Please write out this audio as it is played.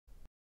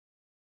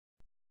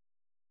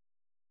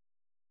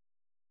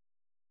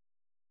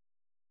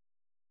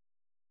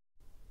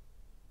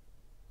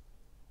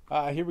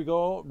Here we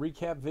go.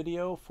 Recap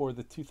video for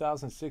the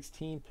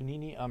 2016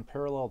 Panini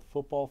Unparalleled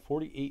Football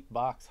 48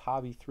 box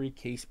Hobby 3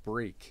 case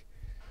break.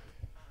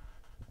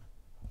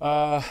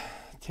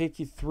 Take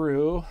you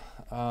through.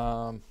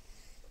 I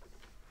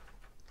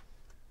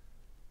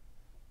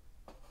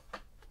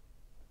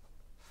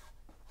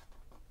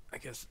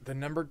guess the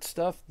numbered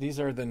stuff. These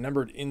are the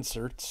numbered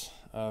inserts.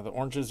 The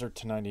oranges are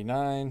to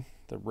 99.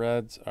 The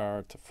reds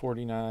are to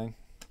 49.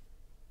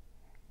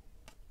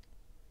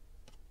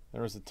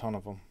 There was a ton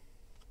of them.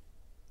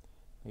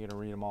 I gotta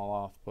read them all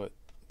off, but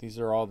these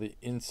are all the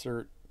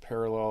insert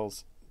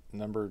parallels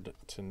numbered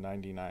to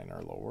 99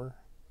 or lower.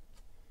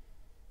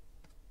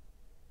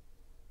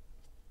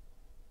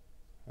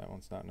 That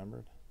one's not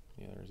numbered.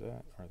 Yeah, there's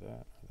that, or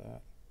that, or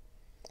that.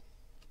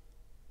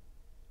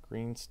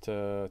 Greens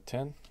to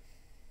 10.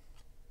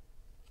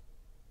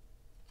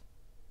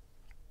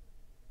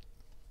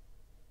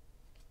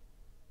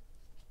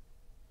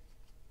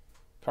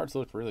 Cards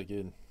look really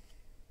good.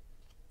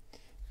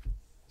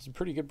 It's a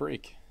pretty good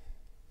break.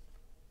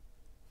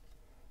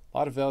 A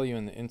lot of value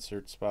in the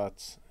insert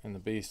spots and the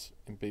base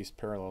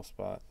parallel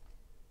spot.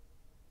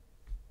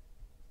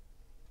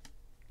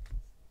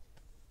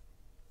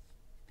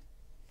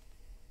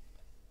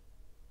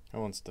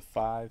 That one's to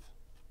 5.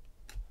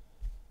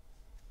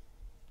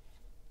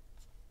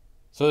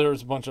 So there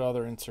was a bunch of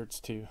other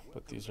inserts too,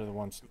 but these are the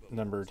ones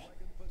numbered.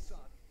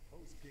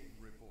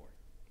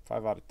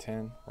 5 out of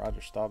 10,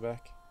 Roger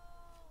Staubach.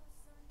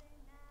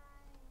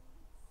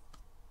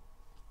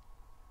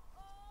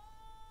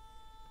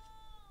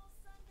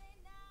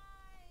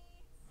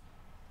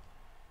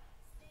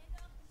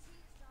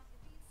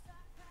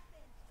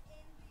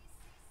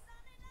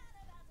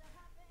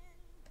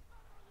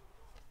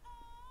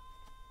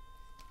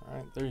 All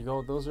right, there you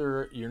go. Those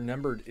are your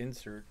numbered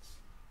inserts.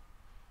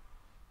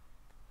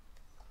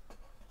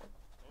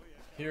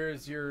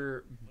 Here's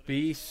your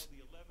base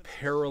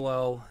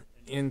parallel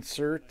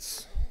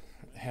inserts.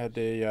 Had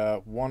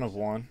a 1 of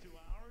 1.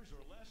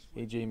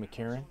 A.J.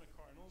 McCarron.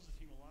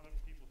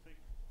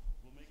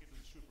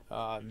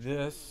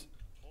 This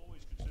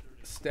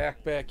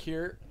stack back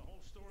here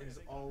is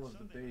all of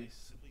the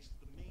base.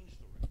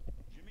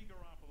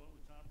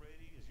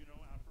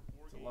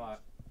 It's a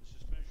lot.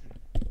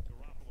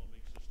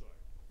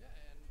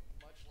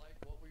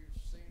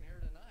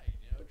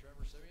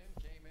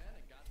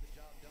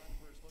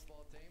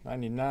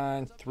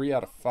 99, 3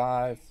 out of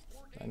 5,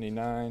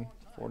 99,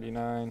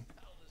 49,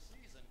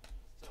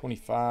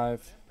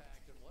 25,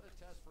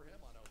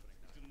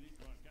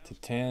 to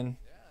 10,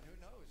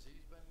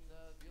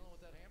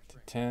 to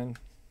 10,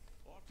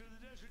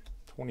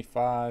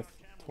 25,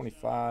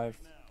 25,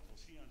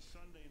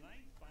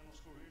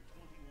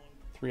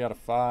 3 out of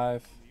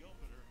 5,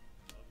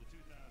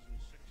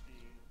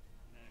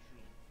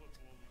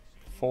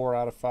 4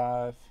 out of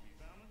 5,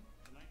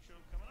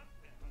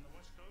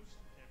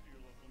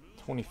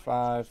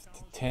 25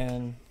 to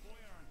 10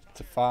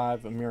 to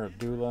 5, Amir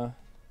Abdullah.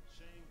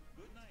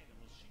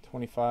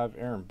 25,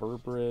 Aaron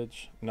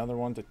Burbridge. Another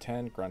 1 to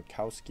 10,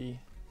 Gronkowski.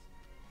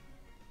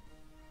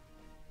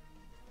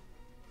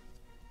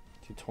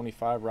 To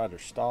 25, Roger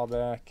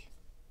Staubach.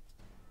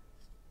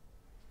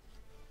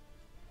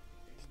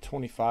 To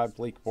 25,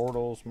 Blake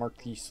Bortles.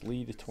 Marquise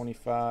Lee to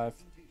 25.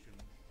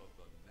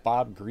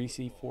 Bob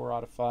Greasy, 4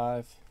 out of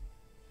 5.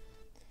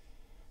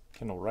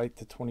 Kendall Wright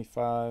to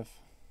 25.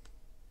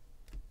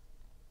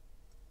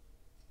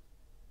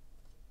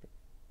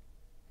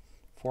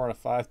 4 out of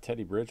 5,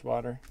 Teddy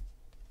Bridgewater.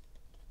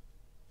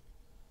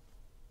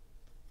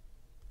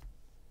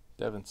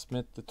 Devin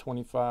Smith to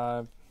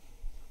 25.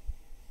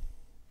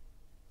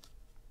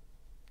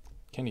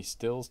 Kenny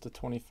Stills to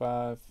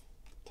 25.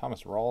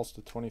 Thomas Rawls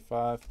to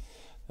 25.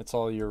 That's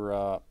all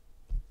your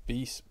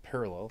base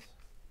parallels.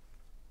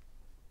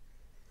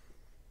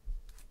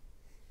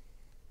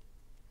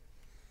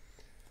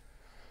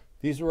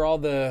 These were all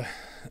the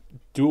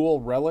dual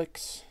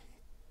relics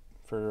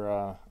for,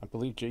 I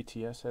believe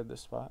JTS had this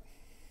spot.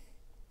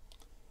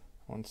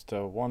 One's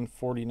to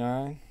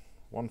 149,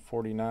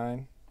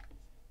 149.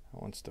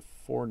 One's to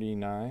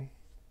 49.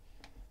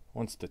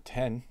 One's to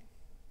 10.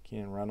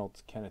 Keenan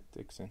Reynolds, Kenneth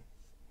Dixon.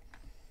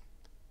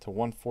 To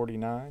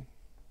 149,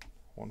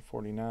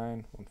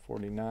 149,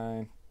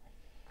 149.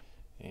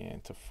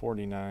 And to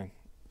 49,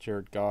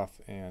 Jared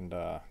Goff and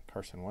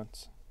Carson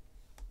Wentz.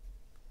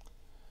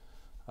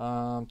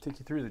 Take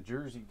you through the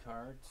jersey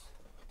cards.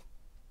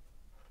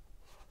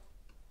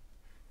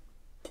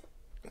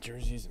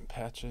 Jerseys and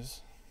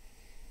patches.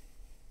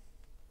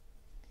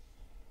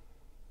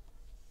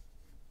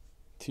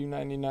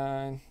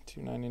 299,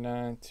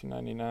 299,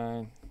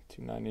 299,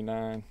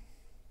 299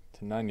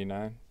 to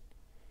 99.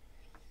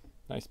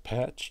 Nice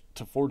patch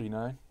to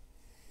 49.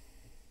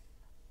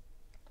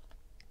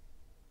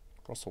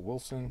 Russell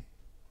Wilson.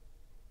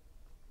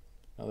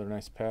 Another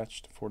nice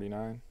patch to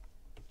 49.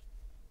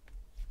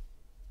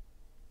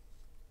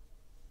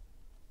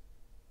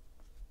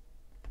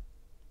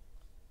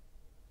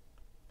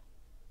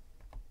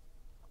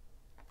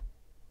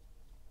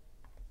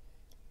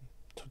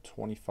 To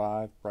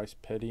 25, Bryce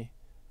Petty.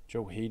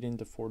 Joe Hayden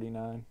to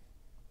 49.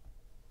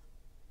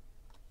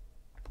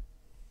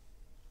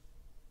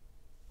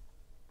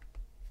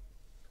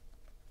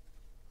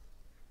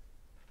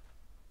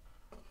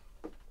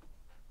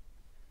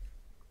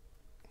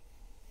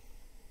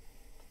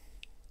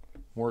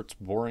 Moritz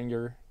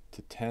Boringer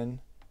to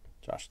 10.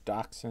 Josh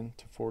Doxson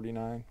to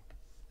 49.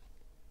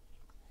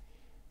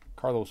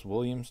 Carlos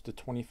Williams to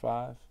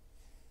 25.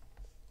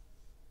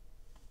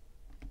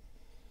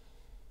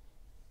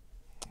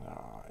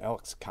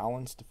 Alex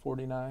Collins to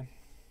 49.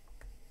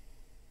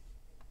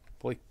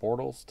 Blake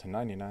Bortles to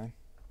 99.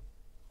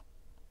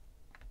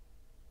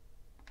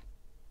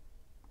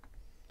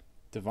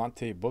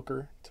 Devontae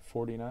Booker to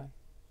 49.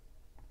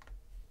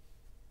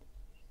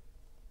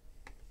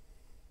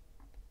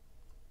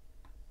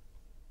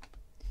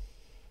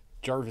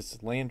 Jarvis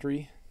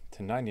Landry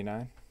to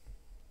 99.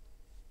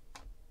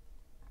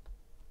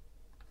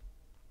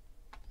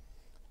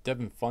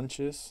 Devin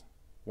Funchess,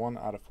 1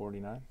 out of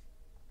 49.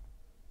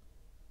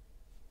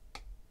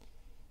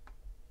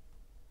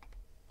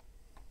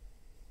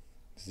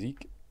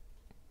 Zeke.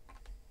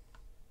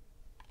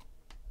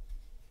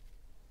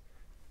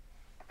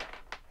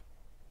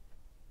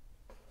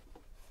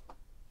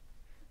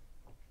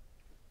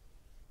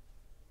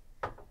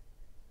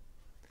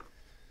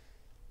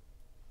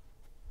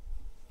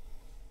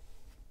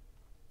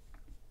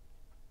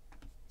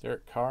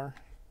 Derek Carr.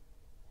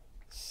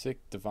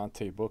 Sick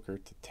Devontae Booker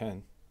to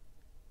 10.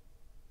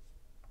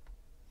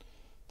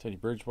 Teddy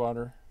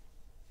Bridgewater.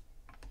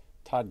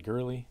 Todd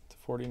Gurley to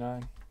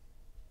 49.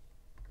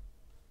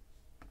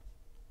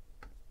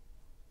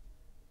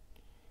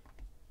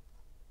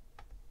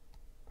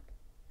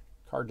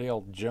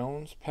 Cardale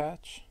Jones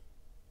patch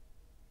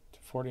to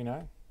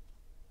 49.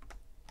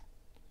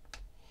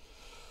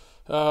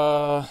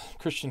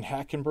 Christian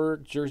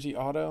Hackenberg jersey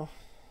auto.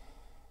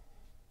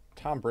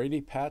 Tom Brady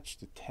patch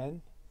to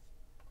 10.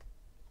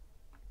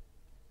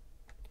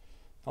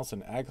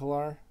 Nelson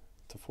Aguilar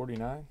to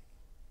 49.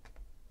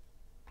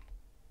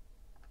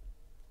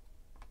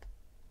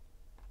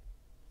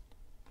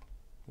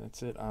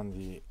 That's it on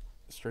the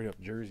straight up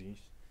jerseys.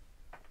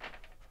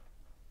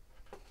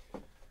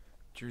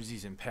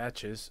 Jerseys and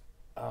patches.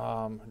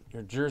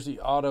 Your jersey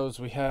autos,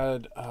 we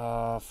had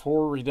 4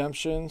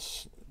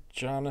 redemptions.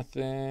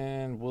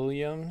 Jonathan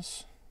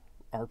Williams,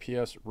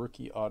 RPS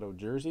rookie auto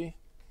jersey.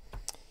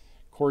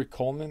 Corey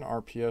Coleman,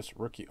 RPS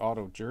rookie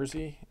auto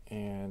jersey.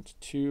 And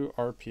 2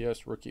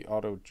 RPS rookie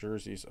auto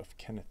jerseys of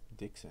Kenneth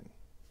Dixon.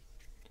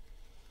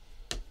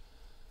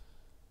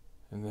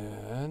 And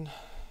then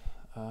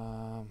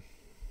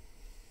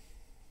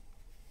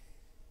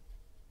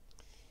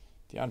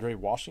DeAndre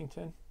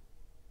Washington.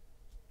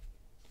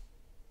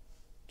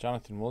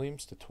 Jonathan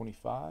Williams to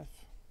 25.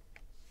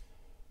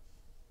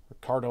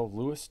 Ricardo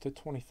Lewis to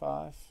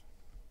 25.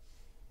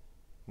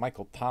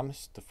 Michael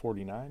Thomas to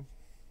 49.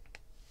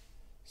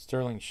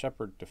 Sterling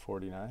Shepard to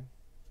 49.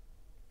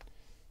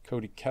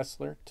 Cody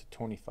Kessler to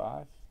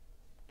 25.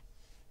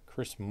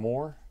 Chris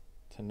Moore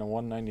to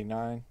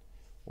 199.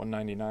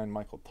 199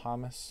 Michael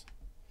Thomas.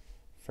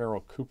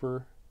 Farrell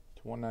Cooper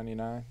to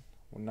 199.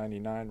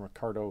 199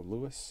 Ricardo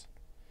Lewis.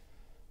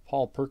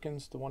 Paul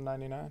Perkins to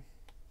 199.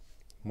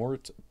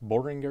 Moritz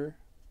Boringer,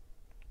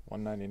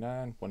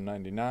 199,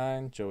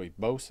 199. Joey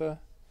Bosa,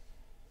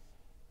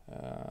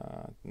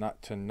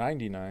 not to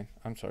 99.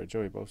 I'm sorry,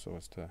 Joey Bosa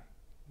was to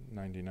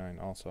 99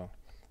 also.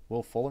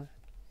 Will Fuller,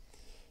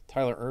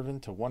 Tyler Irvin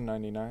to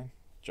 199.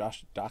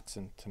 Josh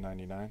Doxson to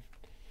 99.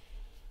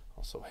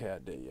 Also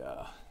had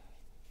a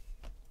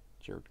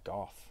Jared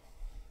Goff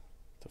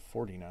to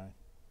 49.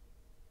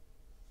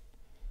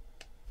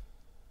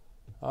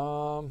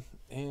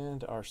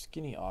 And our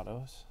skinny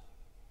autos.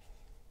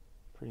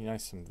 Pretty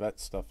nice, some vet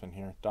stuff in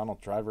here. Donald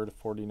Driver to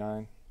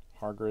 49.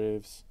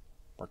 Hargraves.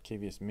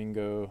 Markevius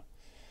Mingo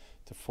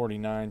to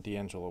 49.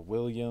 D'Angelo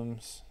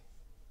Williams.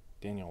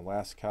 Daniel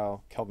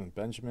Lascow. Kelvin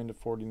Benjamin to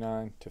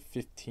 49. To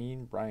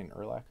 15. Brian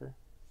Urlacher.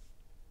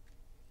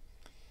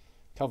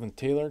 Kelvin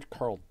Taylor.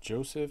 Carl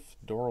Joseph.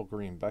 Doral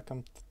Green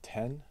Beckham to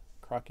 10.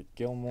 Crockett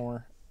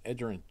Gilmore.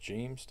 Edgerrin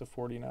James to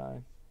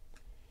 49.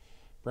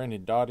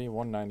 Brandon Doughty,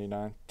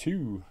 199.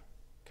 2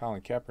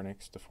 Colin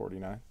Kaepernicks to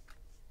 49.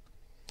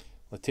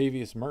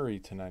 Latavius Murray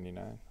to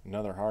 99.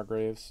 Another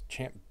Hargraves.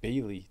 Champ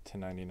Bailey to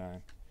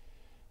 99.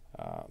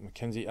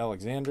 Mackenzie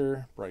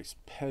Alexander. Bryce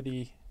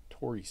Petty.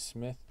 Torrey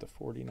Smith to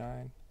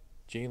 49.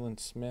 Jalen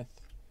Smith.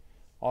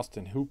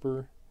 Austin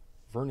Hooper.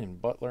 Vernon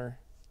Butler.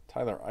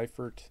 Tyler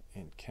Eifert.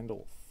 And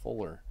Kendall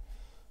Fuller.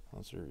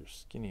 Those are your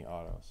skinny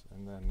autos.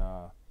 And then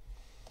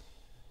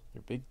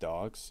your big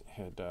dogs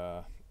had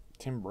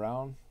Tim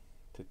Brown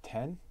to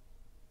 10.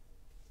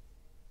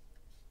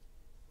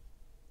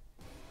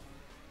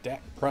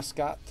 Dak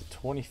Prescott to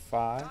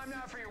 25. Time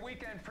now for your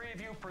weekend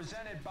preview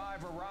presented by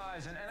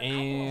Verizon.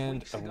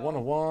 And a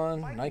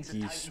 101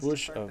 Nike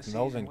swoosh of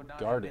Melvin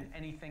Gordon.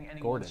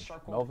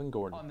 Melvin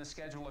Gordon. On the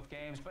schedule of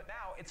games, but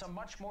now it's a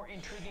much more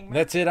intriguing. And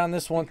that's it on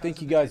this one.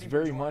 Thank you guys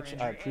very much.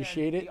 I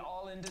appreciate it.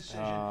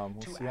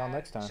 We'll see y'all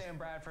next time. Sam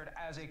Bradford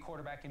as a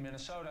quarterback in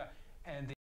Minnesota and